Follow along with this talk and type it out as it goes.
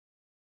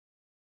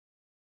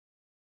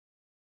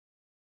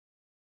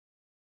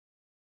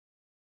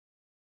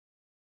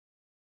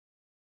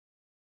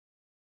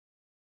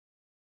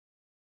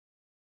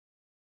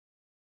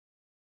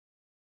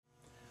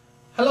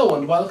Hello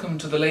and welcome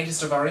to the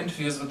latest of our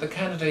interviews with the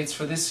candidates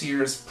for this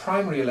year's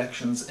primary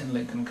elections in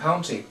Lincoln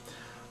County.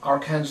 Our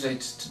candidate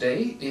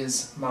today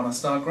is Mana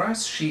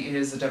Snodgrass. She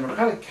is a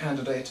Democratic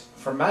candidate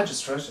for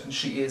magistrate and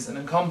she is an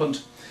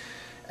incumbent.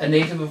 A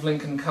native of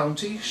Lincoln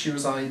County, she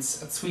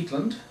resides at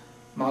Sweetland.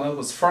 Mana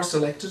was first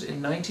elected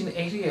in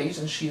 1988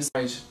 and she is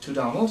married to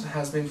Donald,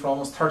 has been for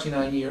almost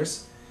 39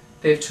 years.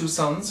 They have two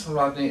sons,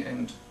 Rodney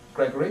and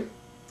Greg.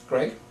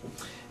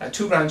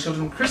 Two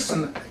grandchildren,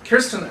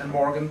 Kirsten and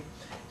Morgan,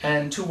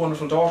 and two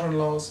wonderful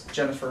daughter-in-laws,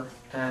 Jennifer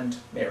and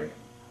Mary.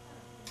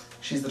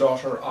 She's the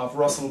daughter of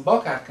Russell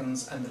Buck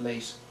Atkins and the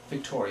late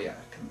Victoria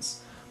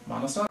Atkins.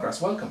 Mana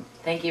Snodgrass, welcome.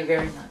 Thank you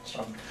very much.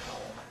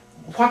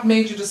 What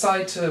made you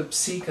decide to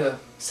seek a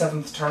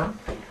seventh term?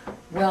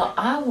 Well,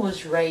 I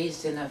was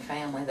raised in a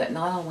family that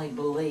not only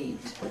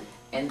believed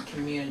in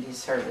community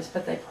service,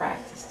 but they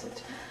practiced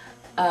it.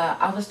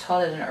 I was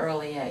taught at an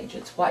early age,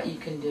 it's what you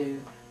can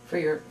do for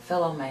your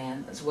fellow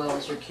man as well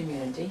as your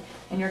community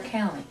and your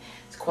county.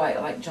 It's quite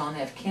like John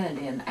F.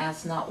 Kennedy, and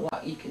ask not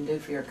what you can do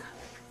for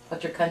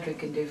what your country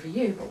can do for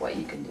you, but what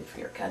you can do for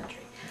your country.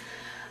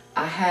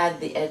 I had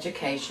the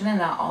education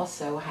and I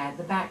also had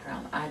the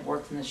background. I had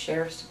worked in the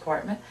Sheriff's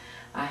Department,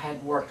 I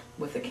had worked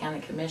with the County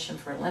Commission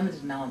for a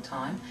limited amount of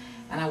time,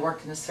 and I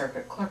worked in the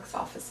Circuit Clerk's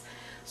office.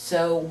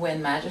 So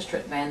when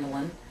Magistrate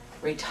Vandelin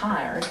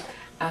retired,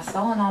 I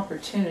saw an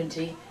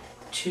opportunity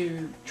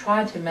to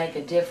try to make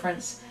a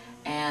difference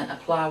and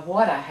apply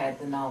what I had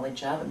the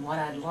knowledge of and what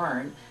I'd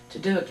learned to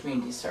do a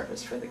community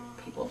service for the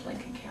people of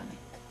Lincoln County.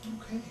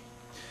 Okay.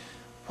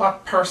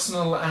 What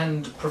personal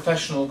and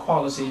professional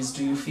qualities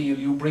do you feel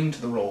you bring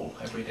to the role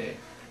every day?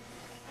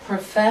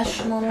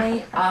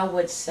 Professionally, I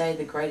would say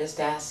the greatest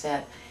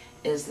asset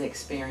is the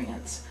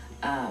experience.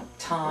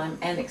 Time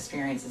and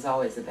experience is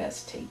always the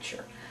best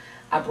teacher.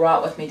 I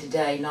brought with me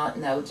today not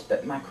notes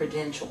but my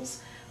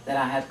credentials that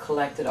I have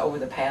collected over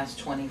the past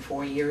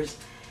 24 years,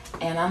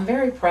 and I'm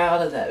very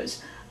proud of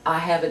those. I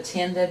have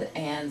attended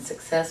and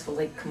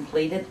successfully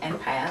completed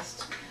and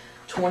passed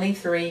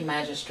 23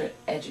 magistrate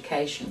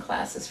education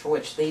classes, for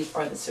which these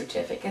are the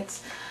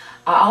certificates.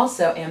 I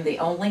also am the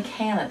only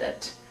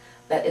candidate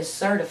that is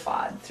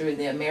certified through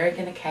the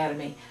American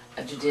Academy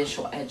of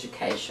Judicial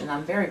Education.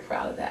 I'm very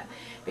proud of that,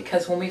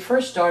 because when we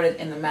first started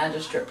in the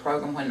magistrate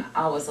program when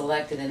I was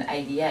elected in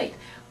 '88,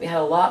 we had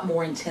a lot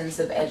more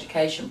intensive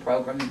education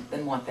program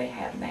than what they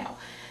have now.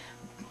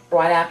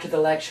 Right after the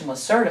election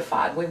was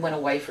certified, we went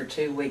away for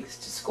 2 weeks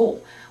to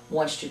school.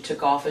 Once you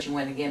took office, you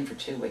went again for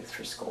 2 weeks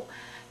for school.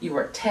 You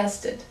were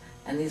tested,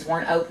 and these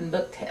weren't open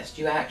book tests.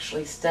 You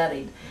actually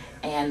studied,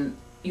 and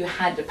you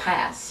had to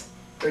pass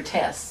your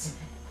tests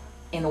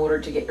in order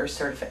to get your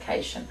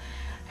certification.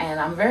 And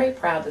I'm very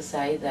proud to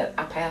say that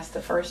I passed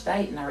the first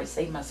 8 and I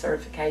received my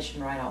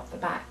certification right off the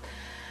bat.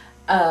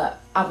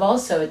 I've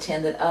also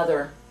attended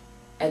other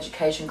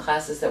education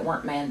classes that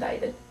weren't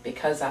mandated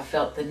because I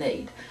felt the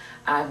need.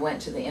 I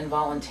went to the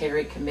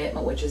involuntary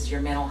commitment, which is your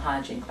mental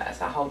hygiene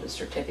class. I hold a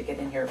certificate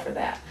in here for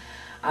that.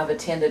 I've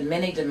attended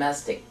many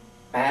domestic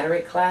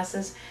battery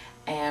classes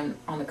and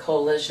on the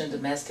Coalition of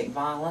Domestic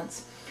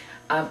Violence.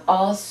 I've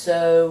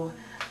also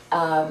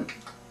done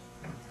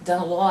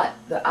a lot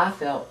that I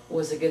felt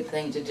was a good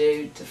thing to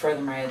do to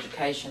further my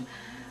education.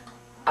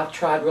 I've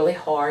tried really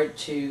hard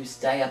to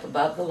stay up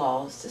above the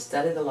laws, to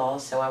study the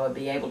laws so I would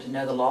be able to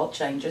know the law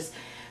changes,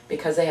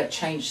 because they have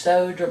changed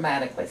so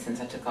dramatically since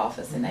I took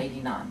office in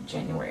 '89,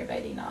 January of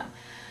 '89.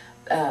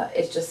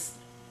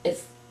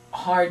 It's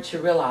hard to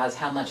realize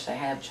how much they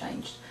have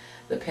changed,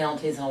 the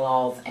penalties and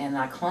laws, and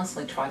I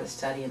constantly try to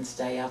study and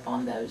stay up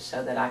on those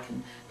so that I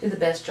can do the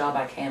best job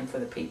I can for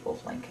the people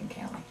of Lincoln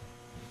County.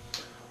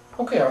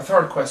 Okay, our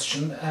third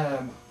question.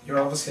 You're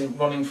obviously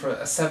running for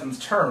a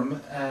seventh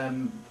term.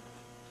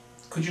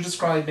 Could you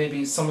describe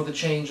maybe some of the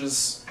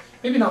changes,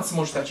 maybe not so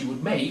much that you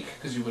would make,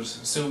 because you would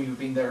assume you've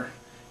been there,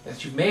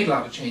 that you've made a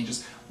lot of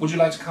changes. Would you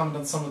like to comment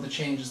on some of the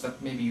changes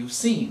that maybe you've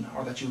seen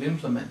or that you've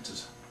implemented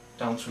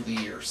down through the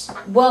years?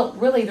 Well,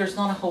 really there's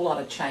not a whole lot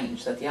of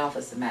change that the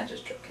Office of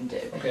Magistrate can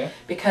do. Okay.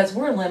 Because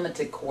we're a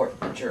limited court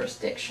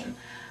jurisdiction.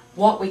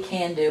 What we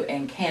can do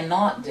and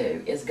cannot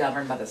do is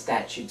governed by the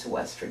statutes of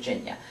West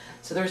Virginia.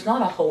 So there's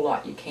not a whole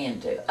lot you can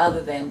do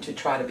other than to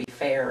try to be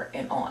fair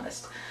and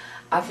honest.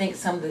 I think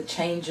some of the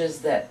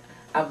changes that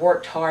I've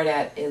worked hard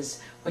at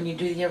is when you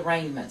do the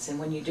arraignments and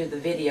when you do the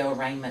video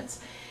arraignments,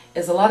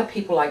 is a lot of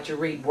people like to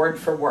read word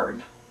for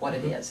word what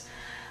it is.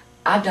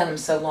 I've done them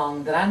so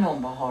long that I know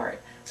them by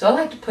heart. So I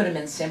like to put them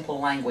in simple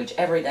language,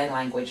 everyday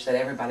language that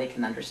everybody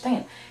can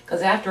understand.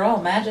 Because after all,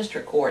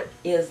 magistrate court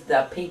is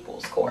the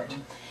people's court.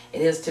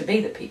 It is to be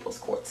the people's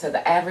court. So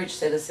the average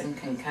citizen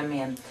can come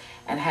in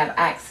and have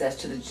access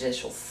to the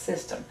judicial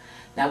system.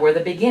 Now we're the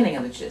beginning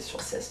of the judicial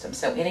system,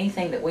 so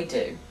anything that we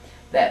do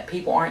that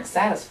people aren't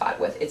satisfied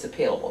with, it's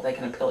appealable. They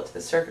can appeal it to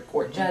the circuit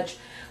court judge,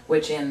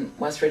 which in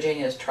West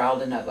Virginia is trial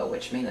de novo,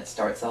 which means it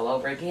starts all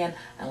over again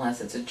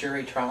unless it's a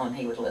jury trial and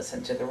he would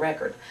listen to the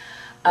record.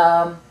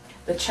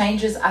 The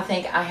changes, I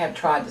think I have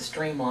tried to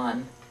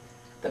streamline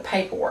the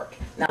paperwork.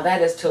 Now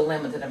that is to a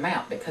limited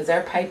amount because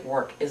our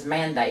paperwork is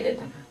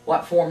mandated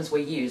what forms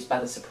we use by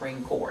the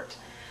Supreme Court.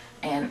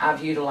 And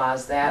I've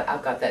utilized that.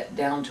 I've got that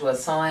down to a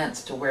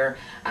science to where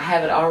I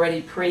have it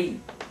already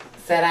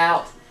set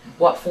out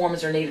what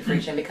forms are needed for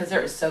each, because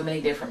there are so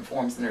many different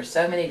forms and there's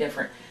so many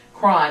different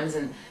crimes,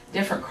 and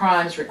different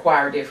crimes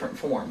require different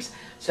forms.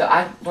 So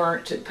I've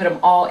learned to put them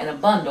all in a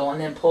bundle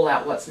and then pull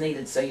out what's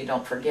needed so you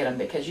don't forget them,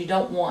 because you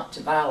don't want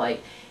to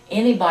violate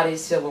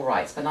anybody's civil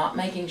rights by not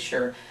making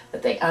sure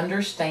that they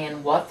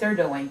understand what they're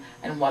doing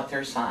and what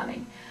they're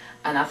signing.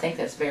 And I think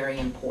that's very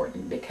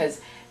important,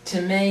 because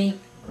to me,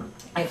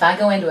 if I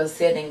go into a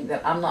setting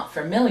that I'm not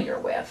familiar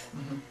with,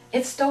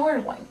 it's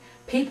startling.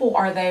 People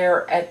are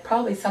there at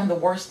probably some of the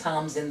worst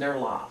times in their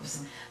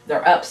lives.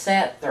 They're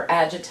upset, they're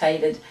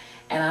agitated,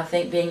 and I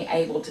think being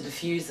able to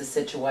diffuse the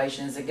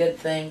situation is a good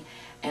thing,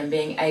 and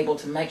being able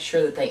to make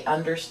sure that they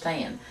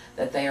understand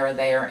that they are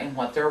there and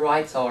what their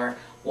rights are,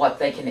 what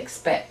they can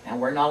expect. Now,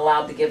 we're not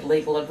allowed to give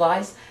legal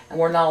advice, and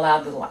we're not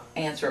allowed to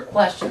answer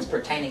questions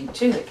pertaining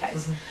to the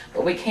case.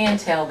 But we can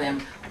tell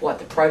them what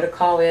the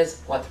protocol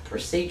is, what the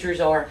procedures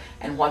are,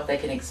 and what they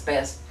can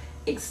expect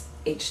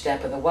each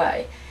step of the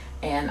way.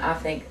 And I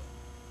think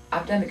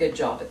I've done a good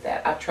job at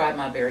that. I've tried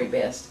my very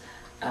best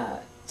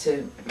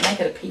to make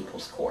it a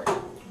people's court.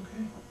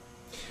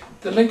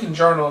 The Lincoln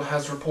Journal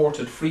has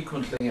reported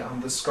frequently on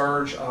the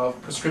scourge of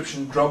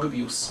prescription drug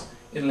abuse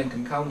in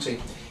Lincoln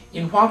County.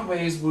 In what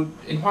ways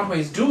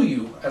do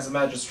you, as a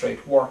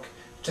magistrate, work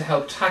to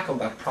help tackle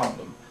that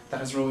problem that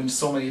has ruined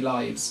so many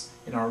lives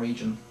in our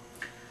region?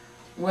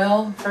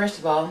 Well, first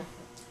of all,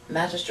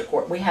 magistrate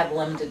court, we have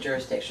limited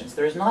jurisdictions.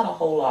 There's not a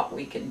whole lot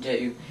we can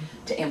do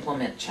to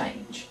implement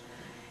change.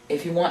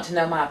 If you want to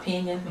know my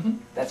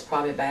opinion, that's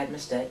probably a bad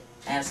mistake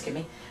asking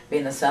me,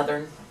 being the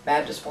Southern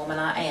Baptist woman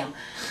I am.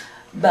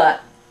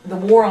 But the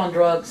war on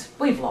drugs,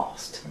 we've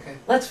lost.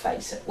 Let's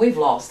face it, we've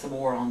lost the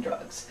war on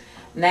drugs.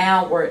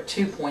 Now we're at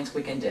 2 points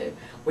we can do.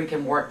 We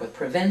can work with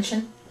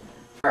prevention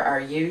for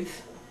our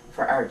youth,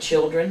 for our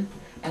children,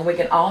 and we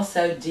can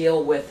also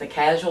deal with the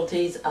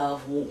casualties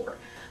of war.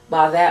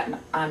 By that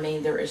I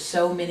mean there are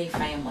so many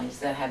families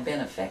that have been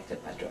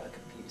affected by drug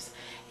abuse.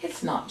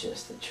 It's not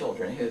just the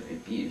children who have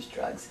abused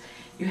drugs.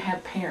 You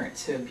have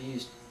parents who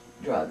abuse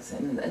drugs,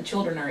 and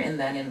children are in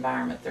that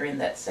environment, they're in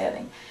that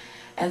setting.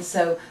 And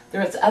so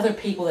there's other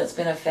people that's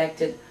been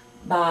affected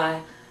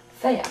by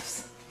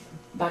thefts,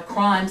 by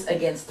crimes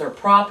against their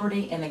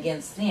property and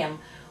against them,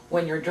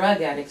 when your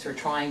drug addicts are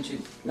trying to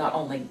not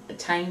only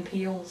attain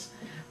pills,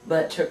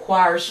 but to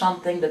acquire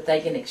something that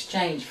they can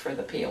exchange for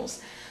the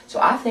pills.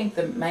 So I think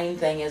the main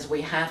thing is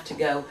we have to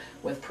go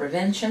with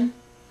prevention,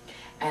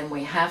 and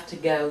we have to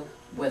go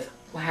with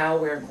how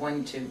we're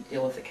going to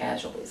deal with the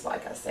casualties,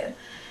 like I said.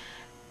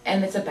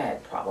 And it's a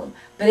bad problem,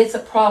 but it's a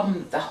problem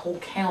that the whole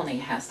county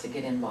has to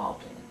get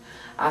involved in.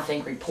 I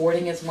think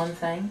reporting is one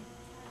thing,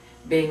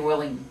 being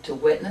willing to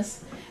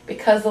witness,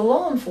 because the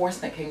law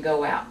enforcement can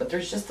go out, but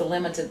there's just the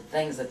limited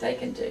things that they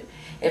can do.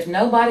 If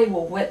nobody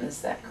will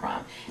witness that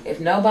crime, if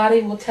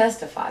nobody will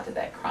testify to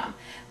that crime,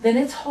 then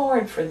it's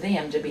hard for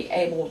them to be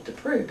able to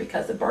prove,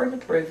 because the burden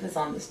of proof is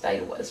on the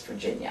state of West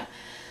Virginia.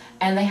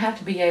 And they have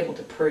to be able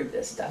to prove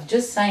this stuff.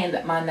 Just saying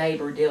that my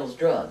neighbor deals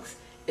drugs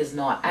is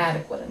not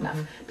adequate enough,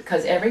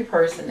 because every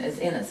person is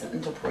innocent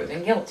until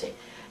proven guilty.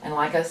 And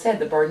like I said,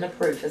 the burden of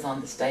proof is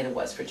on the state of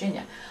West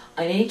Virginia.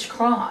 On each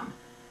crime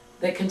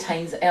that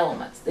contains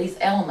elements, these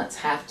elements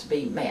have to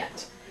be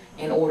met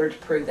in order to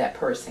prove that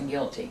person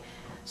guilty.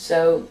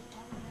 So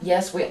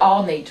yes, we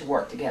all need to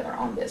work together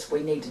on this.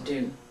 We need to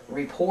do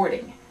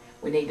reporting.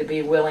 We need to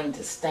be willing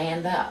to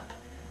stand up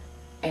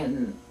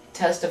and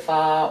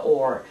testify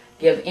or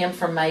give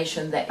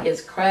information that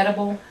is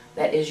credible,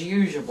 that is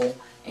usable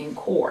in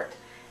court.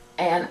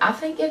 And I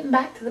think getting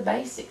back to the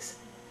basics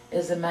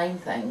is the main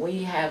thing.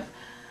 We have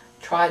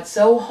tried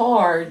so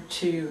hard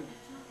to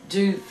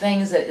do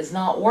things that is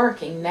not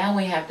working. Now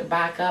we have to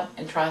back up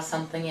and try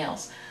something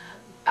else.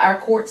 Our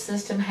court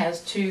system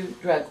has 2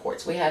 drug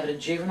courts. We have a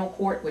juvenile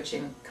court, which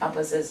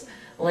encompasses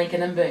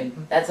Lincoln and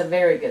Boone. That's a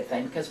very good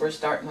thing, because we're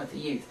starting with the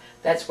youth.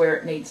 That's where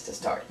it needs to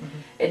start.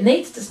 It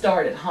needs to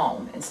start at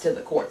home instead of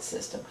the court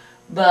system.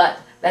 But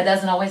that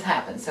doesn't always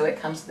happen, so it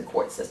comes to the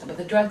court system. But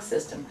the drug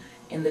system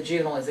in the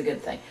juvenile is a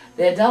good thing.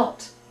 The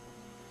adult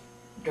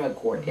drug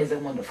court is a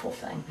wonderful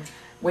thing.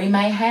 We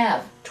may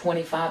have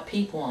 25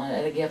 people on it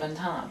at a given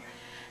time.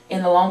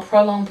 In a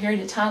prolonged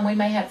period of time, we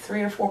may have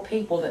 3 or 4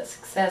 people that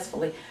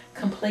successfully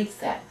completes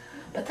that.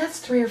 But that's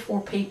 3 or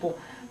 4 people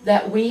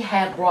that we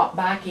have brought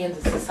back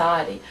into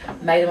society,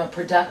 made them a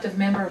productive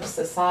member of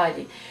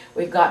society.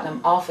 We've gotten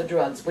them off of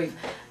drugs. We've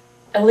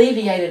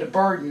alleviated a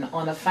burden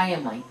on a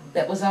family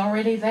that was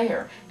already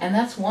there. And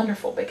that's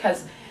wonderful,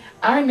 because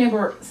I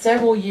remember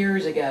several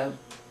years ago,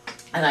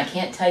 and I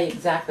can't tell you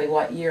exactly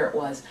what year it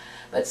was,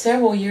 but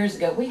several years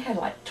ago we had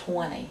like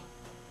 20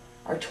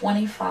 or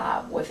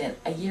 25 within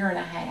a year and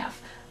a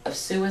half of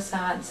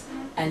suicides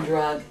and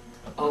drug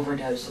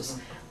overdoses.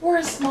 We're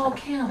a small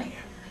county.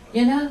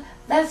 You know,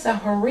 that's a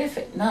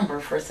horrific number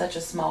for such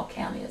a small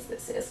county as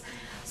this is.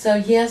 So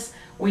yes,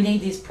 we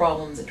need these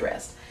problems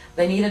addressed.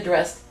 They need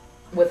addressed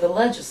with the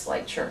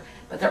legislature,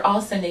 but there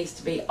also needs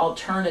to be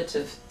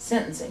alternative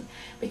sentencing,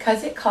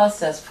 because it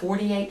costs us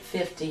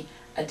 $48.50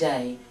 a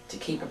day to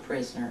keep a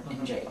prisoner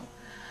in jail.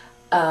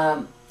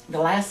 The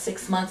last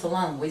 6 months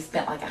alone, we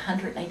spent like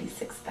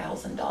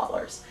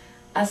 $186,000.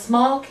 A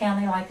small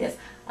county like this,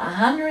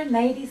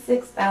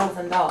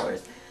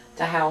 $186,000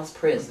 to house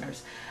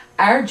prisoners.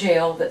 Our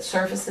jail that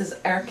services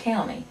our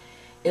county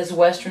is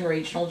Western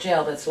Regional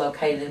Jail that's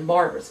located in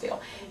Barbersville.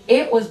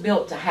 It was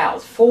built to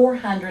house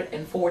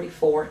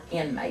 444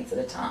 inmates at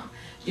a time.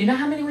 Do you know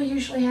how many we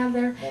usually have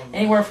there?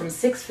 Anywhere from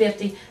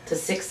 650 to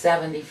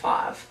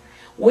 675.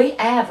 We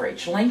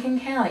average, Lincoln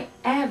County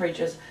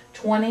averages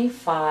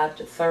 25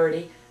 to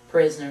 30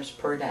 prisoners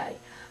per day.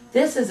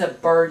 This is a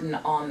burden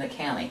on the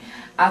county.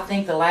 I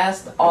think the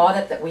last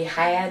audit that we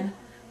had,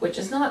 which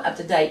is not up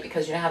to date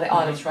because you know how the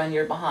audits run,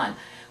 you're behind.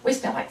 We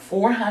spent like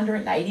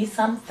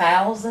 $480-some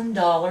thousand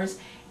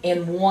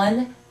in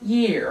 1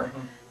 year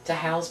to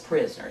house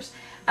prisoners.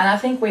 And I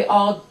think we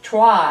all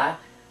try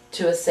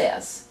to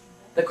assess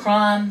the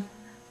crime,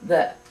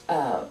 the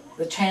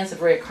chance of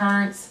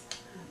reoccurrence,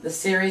 the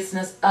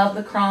seriousness of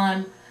the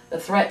crime, the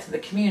threat to the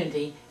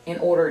community in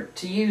order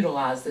to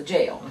utilize the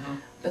jail.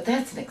 But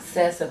that's an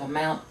excessive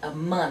amount of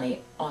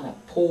money on a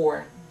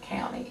poor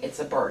county. It's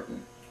a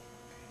burden.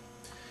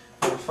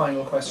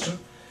 Final question.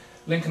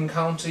 Lincoln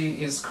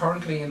County is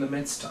currently in the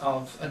midst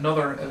of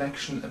another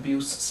election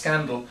abuse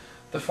scandal.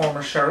 The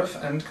former sheriff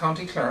and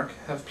county clerk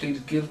have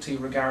pleaded guilty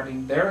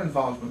regarding their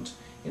involvement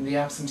in the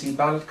absentee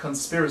ballot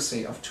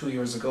conspiracy of 2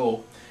 years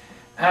ago.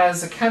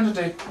 As a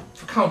candidate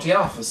for county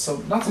office, so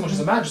not so much as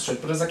a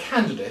magistrate, but as a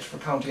candidate for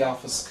county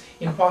office,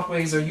 in what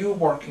ways are you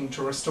working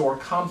to restore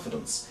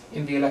confidence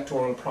in the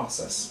electoral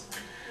process?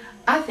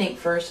 I think,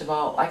 first of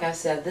all, like I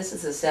said, this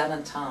is the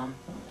 7th time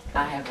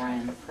I have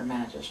ran for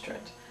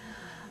magistrate.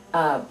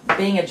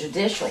 Being a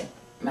judicial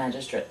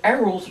magistrate,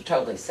 our rules are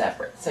totally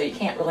separate, so you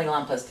can't really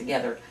lump us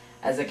together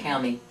as a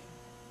county,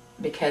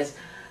 because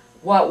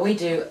what we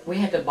do, we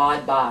have to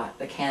abide by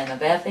the canon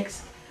of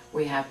ethics.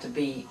 We have to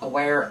be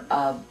aware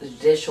of the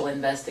judicial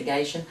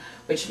investigation,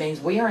 which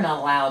means we are not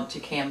allowed to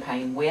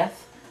campaign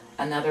with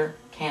another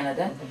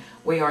candidate.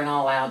 We are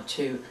not allowed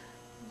to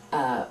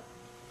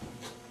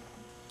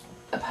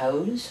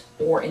oppose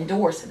or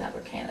endorse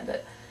another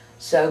candidate.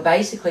 So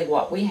basically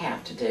what we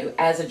have to do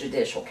as a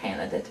judicial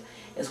candidate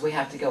is we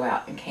have to go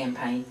out and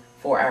campaign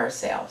for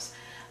ourselves.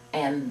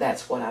 And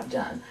that's what I've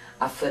done.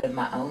 I footed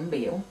my own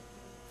bill.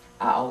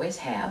 I always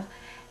have.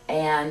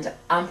 And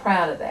I'm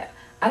proud of that.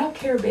 I don't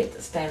care a bit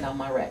to stand on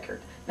my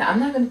record. Now,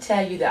 I'm not going to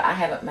tell you that I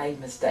haven't made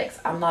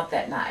mistakes. I'm not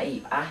that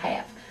naive. I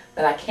have.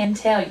 But I can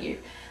tell you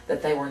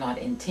that they were not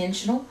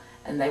intentional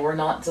and they were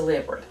not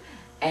deliberate.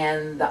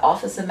 And the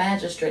office of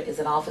magistrate is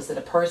an office that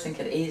a person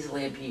could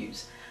easily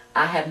abuse.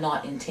 I have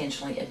not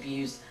intentionally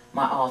abused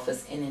my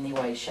office in any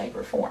way, shape,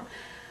 or form.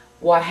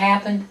 What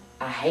happened,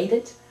 I hate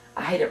it.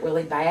 I hate it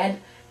really bad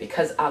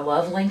because I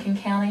love Lincoln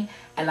County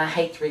and I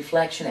hate the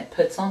reflection it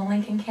puts on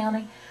Lincoln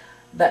County.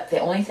 But the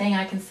only thing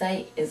I can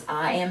say is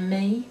I am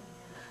me.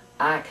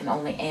 I can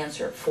only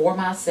answer for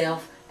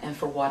myself and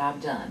for what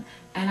I've done.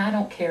 And I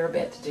don't care a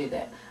bit to do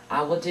that.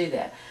 I will do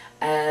that.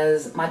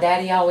 As my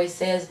daddy always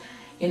says,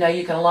 you know,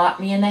 you can lock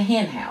me in the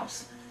hen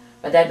house,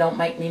 but that don't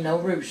make me no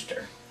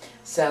rooster.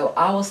 So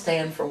I will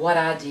stand for what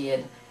I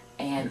did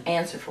and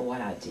answer for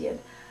what I did.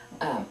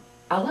 I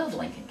love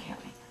Lincoln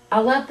County. I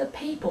love the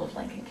people of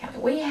Lincoln County.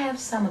 We have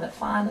some of the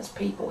finest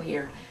people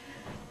here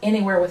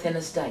anywhere within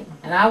the state,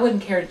 and I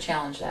wouldn't care to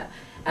challenge that.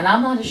 And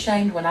I'm not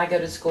ashamed when I go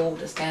to school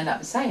to stand up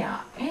and say I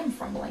am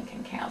from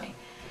Lincoln County.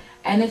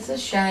 And it's a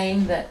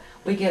shame that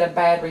we get a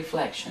bad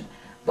reflection,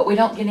 but we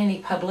don't get any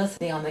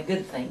publicity on the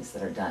good things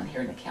that are done here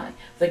in the county,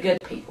 the good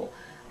people.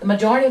 The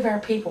majority of our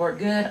people are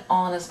good,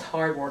 honest,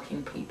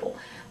 hard-working people.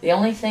 The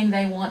only thing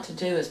they want to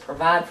do is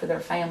provide for their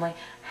family,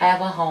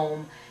 have a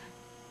home,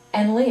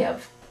 and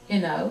live, you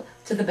know,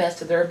 to the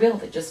best of their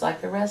ability, just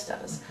like the rest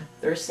of us.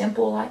 They're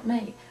simple like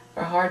me.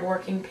 They're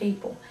hard-working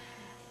people.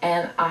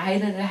 And I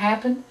hated it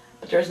happened,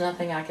 but there's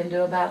nothing I can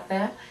do about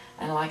that.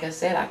 And like I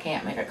said, I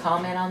can't make a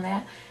comment on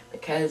that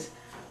because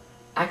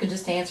I can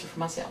just answer for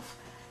myself.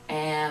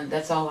 And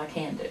that's all I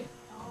can do.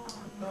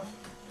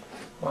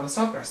 Well,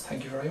 Snodgrass,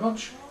 thank you very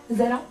much. Is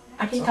that all?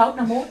 I can't talk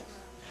no more?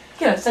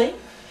 Can I see?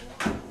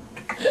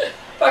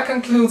 That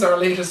concludes our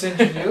latest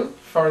interview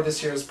for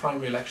this year's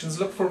primary elections.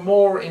 Look for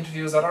more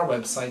interviews at our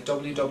website,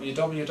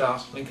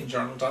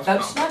 www.lincolnjournal.com.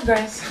 Vote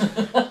Snodgrass.